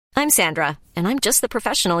I'm Sandra, and I'm just the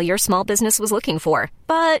professional your small business was looking for.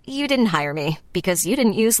 But you didn't hire me because you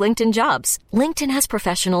didn't use LinkedIn Jobs. LinkedIn has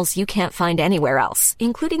professionals you can't find anywhere else,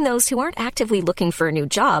 including those who aren't actively looking for a new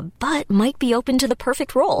job, but might be open to the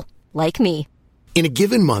perfect role, like me. In a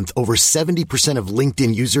given month, over 70% of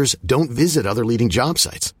LinkedIn users don't visit other leading job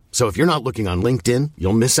sites. So if you're not looking on LinkedIn,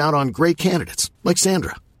 you'll miss out on great candidates like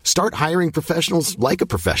Sandra. Start hiring professionals like a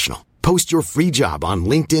professional. Post your free job on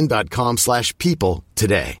linkedin.com/people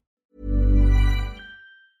today.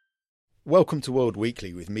 Welcome to World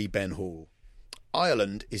Weekly with me, Ben Hall.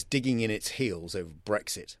 Ireland is digging in its heels over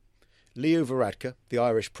Brexit. Leo Varadkar, the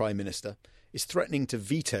Irish Prime Minister, is threatening to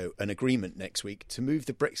veto an agreement next week to move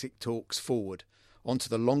the Brexit talks forward onto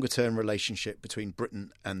the longer-term relationship between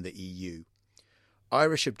Britain and the EU.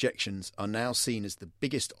 Irish objections are now seen as the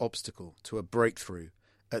biggest obstacle to a breakthrough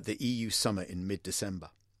at the EU summit in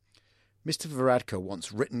mid-December. Mr Varadkar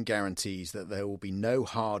wants written guarantees that there will be no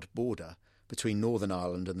hard border between Northern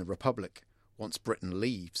Ireland and the Republic once Britain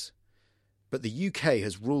leaves. But the UK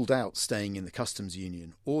has ruled out staying in the customs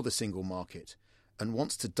union or the single market and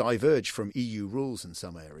wants to diverge from EU rules in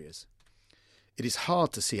some areas. It is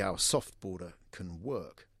hard to see how a soft border can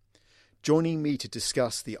work. Joining me to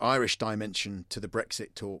discuss the Irish dimension to the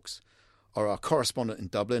Brexit talks are our correspondent in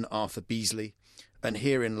Dublin, Arthur Beasley, and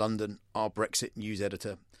here in London, our Brexit news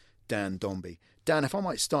editor, Dan Dombey. Dan, if I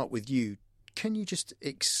might start with you, can you just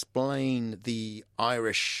explain the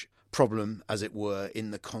Irish problem, as it were,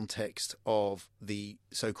 in the context of the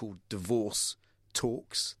so-called divorce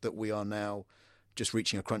talks that we are now just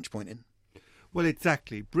reaching a crunch point in? Well,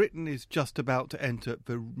 exactly. Britain is just about to enter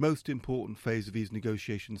the most important phase of these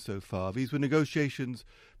negotiations so far. These were negotiations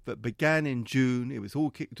that began in June. It was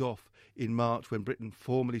all kicked off in March when Britain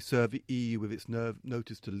formally served the EU with its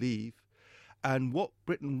notice to leave. And what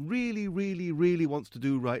Britain really wants to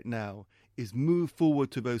do right now is move forward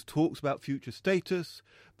to those talks about future status,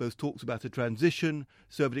 those talks about a transition,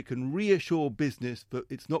 so that it can reassure business that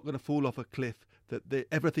it's not going to fall off a cliff, that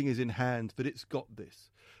everything is in hand, that it's got this.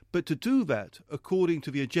 But to do that, according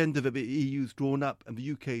to the agenda that the EU's drawn up and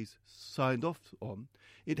the UK's signed off on,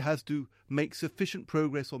 it has to make sufficient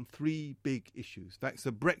progress on three big issues. That's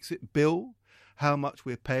the Brexit bill, how much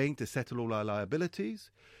we're paying to settle all our liabilities,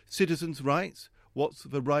 citizens' rights, what's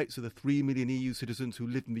the rights of the 3 million EU citizens who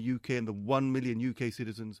live in the UK and the 1 million UK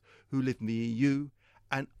citizens who live in the EU,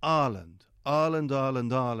 and Ireland,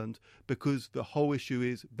 because the whole issue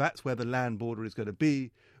is that's where the land border is going to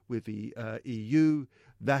be with the EU.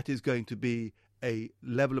 That is going to be a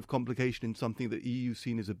level of complication in something that the EU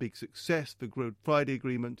seen as a big success, the Good Friday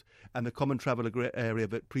Agreement and the Common Travel Area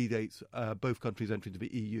that predates both countries' entry into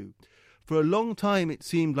the EU. For a long time, it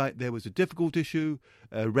seemed like there was a difficult issue,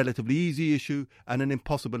 a relatively easy issue, and an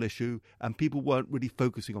impossible issue, and people weren't really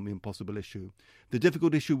focusing on the impossible issue. The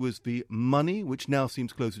difficult issue was the money, which now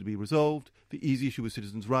seems closer to be resolved. The easy issue was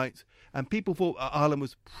citizens' rights. And people thought Ireland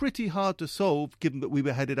was pretty hard to solve, given that we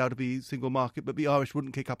were headed out of the single market, but the Irish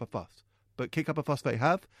wouldn't kick up a fuss. But kick up a fuss they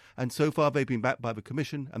have, and so far they've been backed by the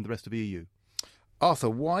Commission and the rest of the EU.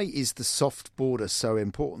 Arthur, why is the soft border so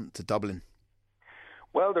important to Dublin?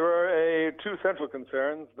 Well, there are two central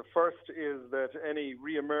concerns. The first is that any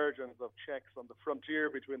re-emergence of checks on the frontier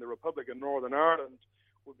between the Republic and Northern Ireland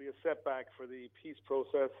would be a setback for the peace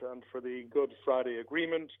process and for the Good Friday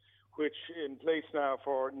Agreement, which, in place now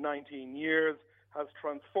for 19 years, has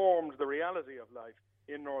transformed the reality of life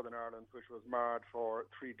in Northern Ireland, which was marred for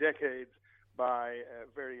 3 decades by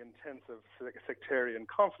very intensive sectarian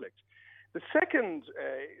conflict. The second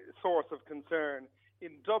source of concern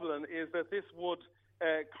in Dublin is that this would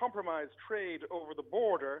compromise trade over the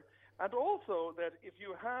border, and also that if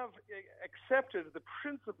you have accepted the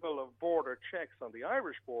principle of border checks on the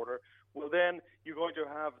Irish border, well, then you're going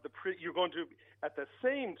to at the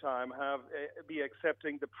same time be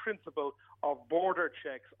accepting the principle of border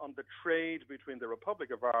checks on the trade between the Republic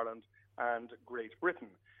of Ireland and Great Britain.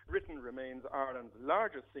 Britain remains Ireland's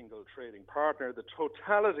largest single trading partner. The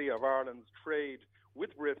totality of Ireland's trade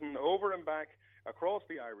with Britain over and back across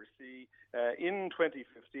the Irish Sea in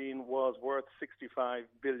 2015 was worth €65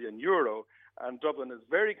 billion, and Dublin is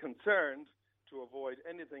very concerned to avoid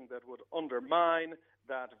anything that would undermine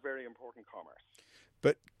that very important commerce.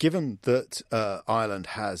 But given that Ireland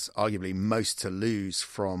has arguably most to lose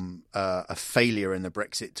from a failure in the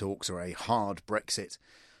Brexit talks or a hard Brexit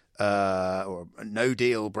or a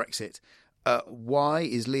no-deal Brexit, why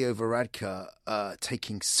is Leo Varadkar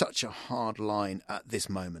taking such a hard line at this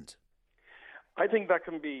moment? I think that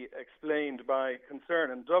can be explained by concern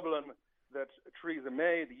in Dublin that Theresa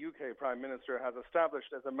May, the UK Prime Minister, has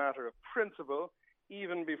established as a matter of principle,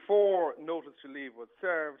 even before notice to leave was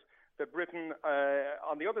served, that Britain,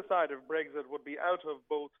 on the other side of Brexit, would be out of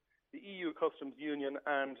both the EU customs union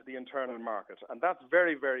and the internal market. And that's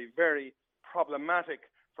very, very, very problematic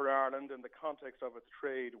for Ireland in the context of its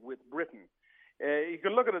trade with Britain. You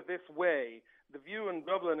can look at it this way. The view in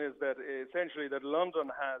Dublin is that essentially that London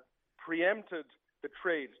has preempted the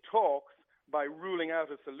trade talks by ruling out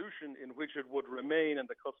a solution in which it would remain in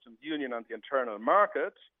the customs union and the internal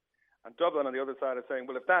market. And Dublin on the other side is saying,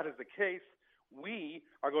 well, if that is the case, we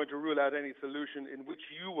are going to rule out any solution in which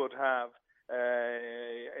you would have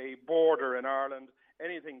a border in Ireland,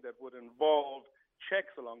 anything that would involve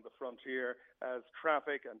checks along the frontier as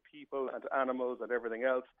traffic and people and animals and everything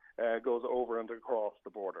else goes over and across the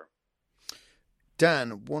border.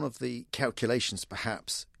 Dan, one of the calculations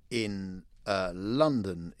perhaps in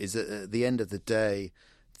London is that at the end of the day,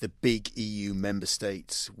 the big EU member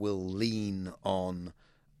states will lean on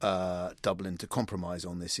Dublin to compromise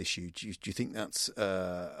on this issue. Do you think that's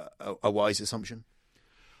a wise assumption?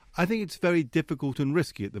 I think it's very difficult and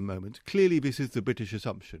risky at the moment. Clearly, this is the British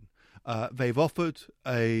assumption. They've offered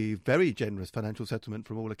a very generous financial settlement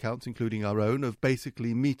from all accounts, including our own, of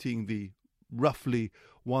basically meeting the roughly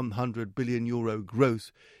 €100 billion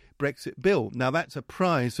gross Brexit bill. Now, that's a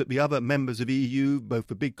prize that the other members of the EU, both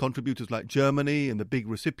the big contributors like Germany and the big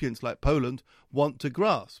recipients like Poland, want to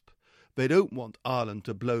grasp. They don't want Ireland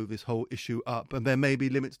to blow this whole issue up, and there may be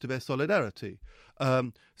limits to their solidarity.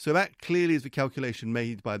 So that clearly is the calculation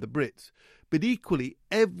made by the Brits. But equally,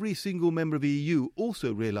 every single member of the EU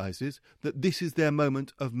also realises that this is their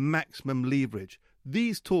moment of maximum leverage.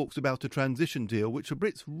 These talks about a transition deal, which the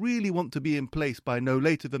Brits really want to be in place by no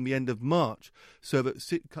later than the end of March, so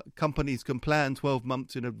that companies can plan 12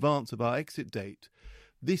 months in advance of our exit date,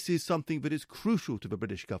 this is something that is crucial to the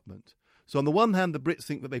British government. So on the one hand, the Brits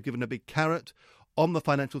think that they've given a big carrot on the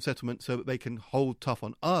financial settlement so that they can hold tough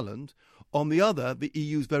on Ireland. On the other, the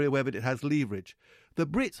EU is very aware that it has leverage. The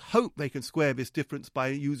Brits hope they can square this difference by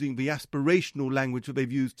using the aspirational language that they've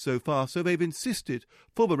used so far. So they've insisted,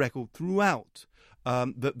 for the record, throughout,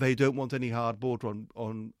 that they don't want any hard border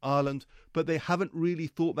on Ireland, but they haven't really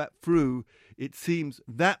thought that through, it seems,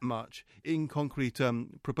 that much in concrete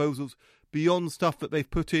proposals, beyond stuff that they've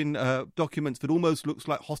put in documents that almost looks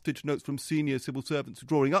like hostage notes from senior civil servants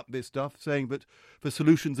drawing up this stuff, saying that the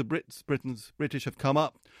solutions the British have come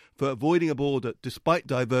up for avoiding a border despite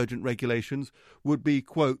divergent regulations would be,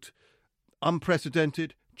 quote,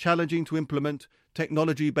 unprecedented, challenging to implement,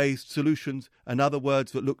 technology-based solutions, and other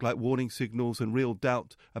words that look like warning signals and real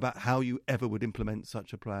doubt about how you ever would implement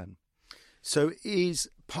such a plan. So is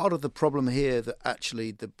part of the problem here that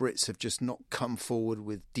actually the Brits have just not come forward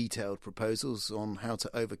with detailed proposals on how to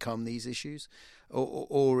overcome these issues?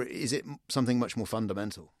 Or is it something much more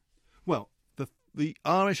fundamental? Well, the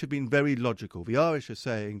Irish have been very logical. The Irish are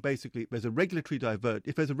saying basically if there's a regulatory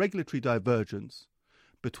divergence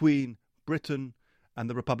between Britain and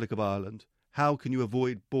the Republic of Ireland, how can you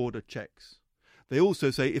avoid border checks? They also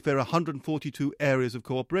say if there are 142 areas of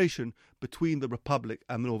cooperation between the Republic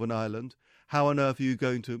and Northern Ireland, how on earth are you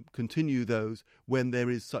going to continue those when there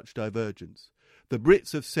is such divergence? The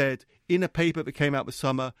Brits have said in a paper that came out this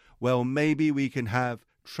summer, well, maybe we can have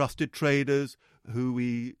trusted traders who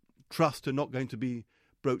we trust are not going to be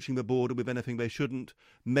broaching the border with anything they shouldn't.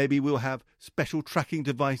 Maybe we'll have special tracking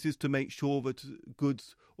devices to make sure that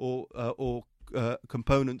goods or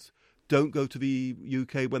components don't go to the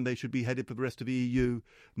UK when they should be headed for the rest of the EU.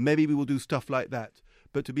 Maybe we will do stuff like that.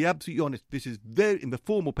 But to be absolutely honest, this is in the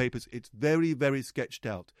formal papers, it's very, very sketched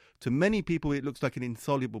out. To many people, it looks like an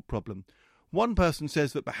insoluble problem. One person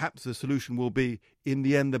says that perhaps the solution will be, in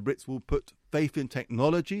the end, the Brits will put faith in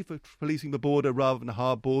technology for policing the border rather than a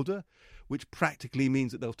hard border, which practically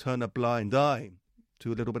means that they'll turn a blind eye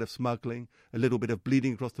to a little bit of smuggling, a little bit of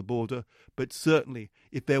bleeding across the border. But certainly,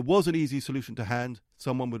 if there was an easy solution to hand,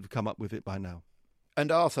 someone would have come up with it by now.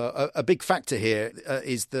 And Arthur, a big factor here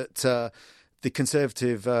is that the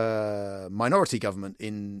Conservative minority government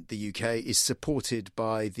in the UK is supported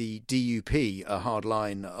by the DUP, a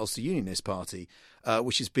hardline Ulster Unionist party,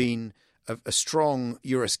 which has been a strong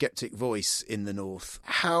Eurosceptic voice in the north.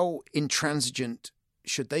 How intransigent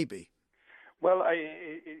should they be? Well,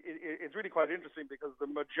 it's really quite interesting because the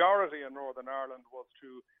majority in Northern Ireland was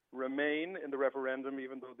to remain in the referendum,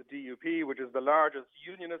 even though the DUP, which is the largest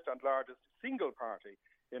unionist and largest single party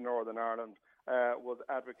in Northern Ireland, was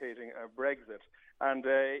advocating a Brexit. And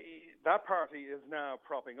that party is now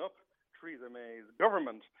propping up Theresa May's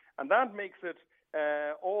government. And that makes it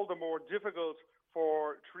all the more difficult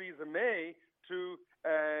for Theresa May to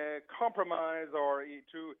compromise or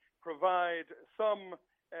to provide some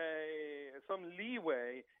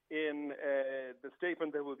leeway in the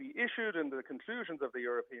statement that will be issued in the conclusions of the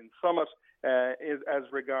European summit as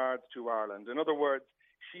regards to Ireland. In other words,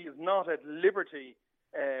 she is not at liberty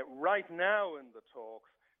right now in the talks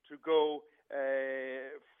to go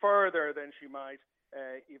further than she might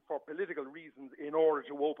for political reasons in order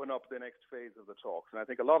to open up the next phase of the talks. And I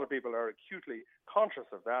think a lot of people are acutely conscious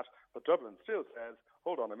of that, but Dublin still says,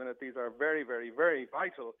 hold on a minute, these are very, very, very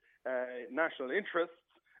vital national interests,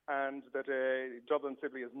 and that Dublin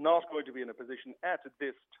simply is not going to be in a position at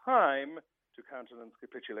this time to countenance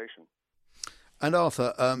capitulation. And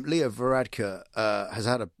Arthur, Leo Varadkar has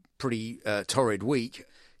had a pretty torrid week.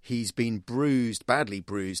 He's been badly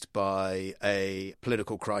bruised by a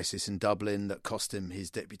political crisis in Dublin that cost him his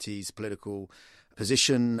deputy's political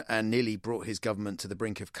position and nearly brought his government to the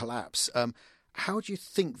brink of collapse. How do you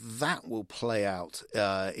think that will play out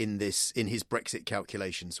in his Brexit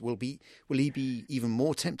calculations? Will he be even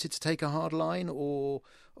more tempted to take a hard line, or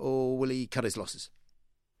will he cut his losses?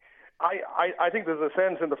 I think there's a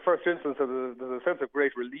sense, in the first instance, there's a sense of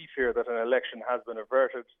great relief here that an election has been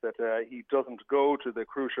averted, that he doesn't go to the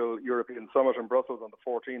crucial European summit in Brussels on the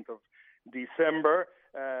 14th of December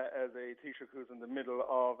as a Taoiseach who's in the middle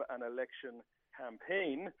of an election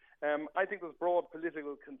campaign. I think there's broad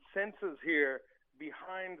political consensus here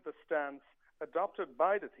behind the stance adopted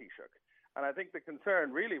by the Taoiseach. And I think the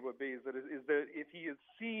concern really would be is that if he is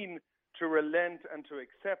seen to relent and to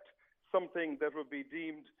accept something that would be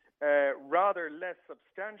deemed rather less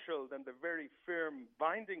substantial than the very firm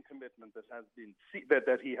binding commitment that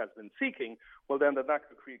he has been seeking, well, then that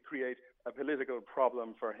could create a political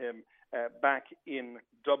problem for him back in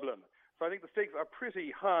Dublin. So I think the stakes are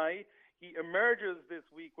pretty high. He emerges this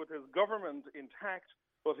week with his government intact,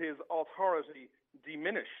 but his authority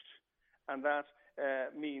diminished, and that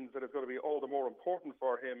means that it's going to be all the more important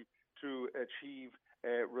for him to achieve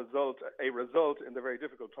a result in the very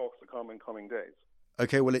difficult talks to come in coming days.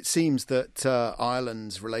 OK, well, it seems that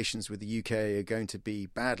Ireland's relations with the UK are going to be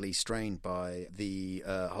badly strained by the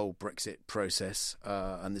whole Brexit process,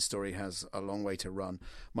 and this story has a long way to run.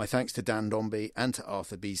 My thanks to Dan Dombey and to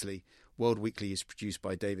Arthur Beasley. World Weekly is produced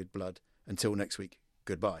by David Blood. Until next week,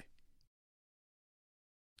 goodbye.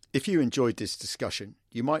 If you enjoyed this discussion,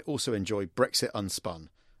 you might also enjoy Brexit Unspun,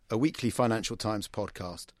 a weekly Financial Times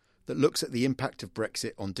podcast that looks at the impact of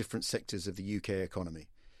Brexit on different sectors of the UK economy.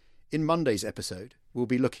 In Monday's episode, we'll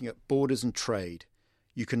be looking at borders and trade.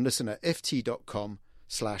 You can listen at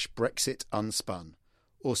ft.com/Brexit Unspun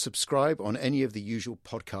or subscribe on any of the usual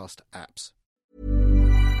podcast apps.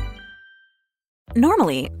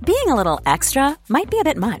 Normally, being a little extra might be a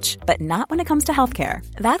bit much, but not when it comes to healthcare.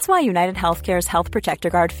 That's why United Healthcare's Health Protector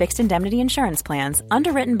Guard fixed indemnity insurance plans,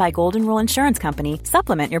 underwritten by Golden Rule Insurance Company,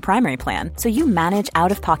 supplement your primary plan so you manage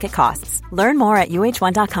out-of-pocket costs. Learn more at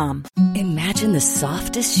uh1.com. Imagine the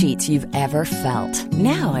softest sheets you've ever felt.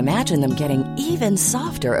 Now imagine them getting even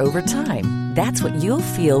softer over time. That's what you'll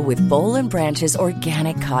feel with Boll & Branch's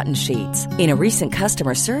organic cotton sheets. In a recent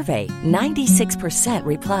customer survey, 96%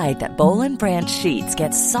 replied that Boll & Branch sheets get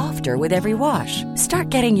softer with every wash. Start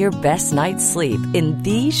getting your best night's sleep in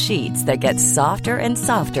these sheets that get softer and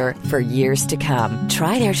softer for years to come.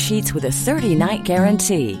 Try their sheets with a 30-night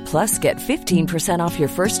guarantee. Plus, get 15% off your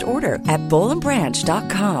first order at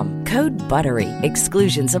bollandbranch.com. Code BUTTERY.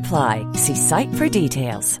 Exclusions apply. See site for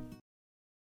details.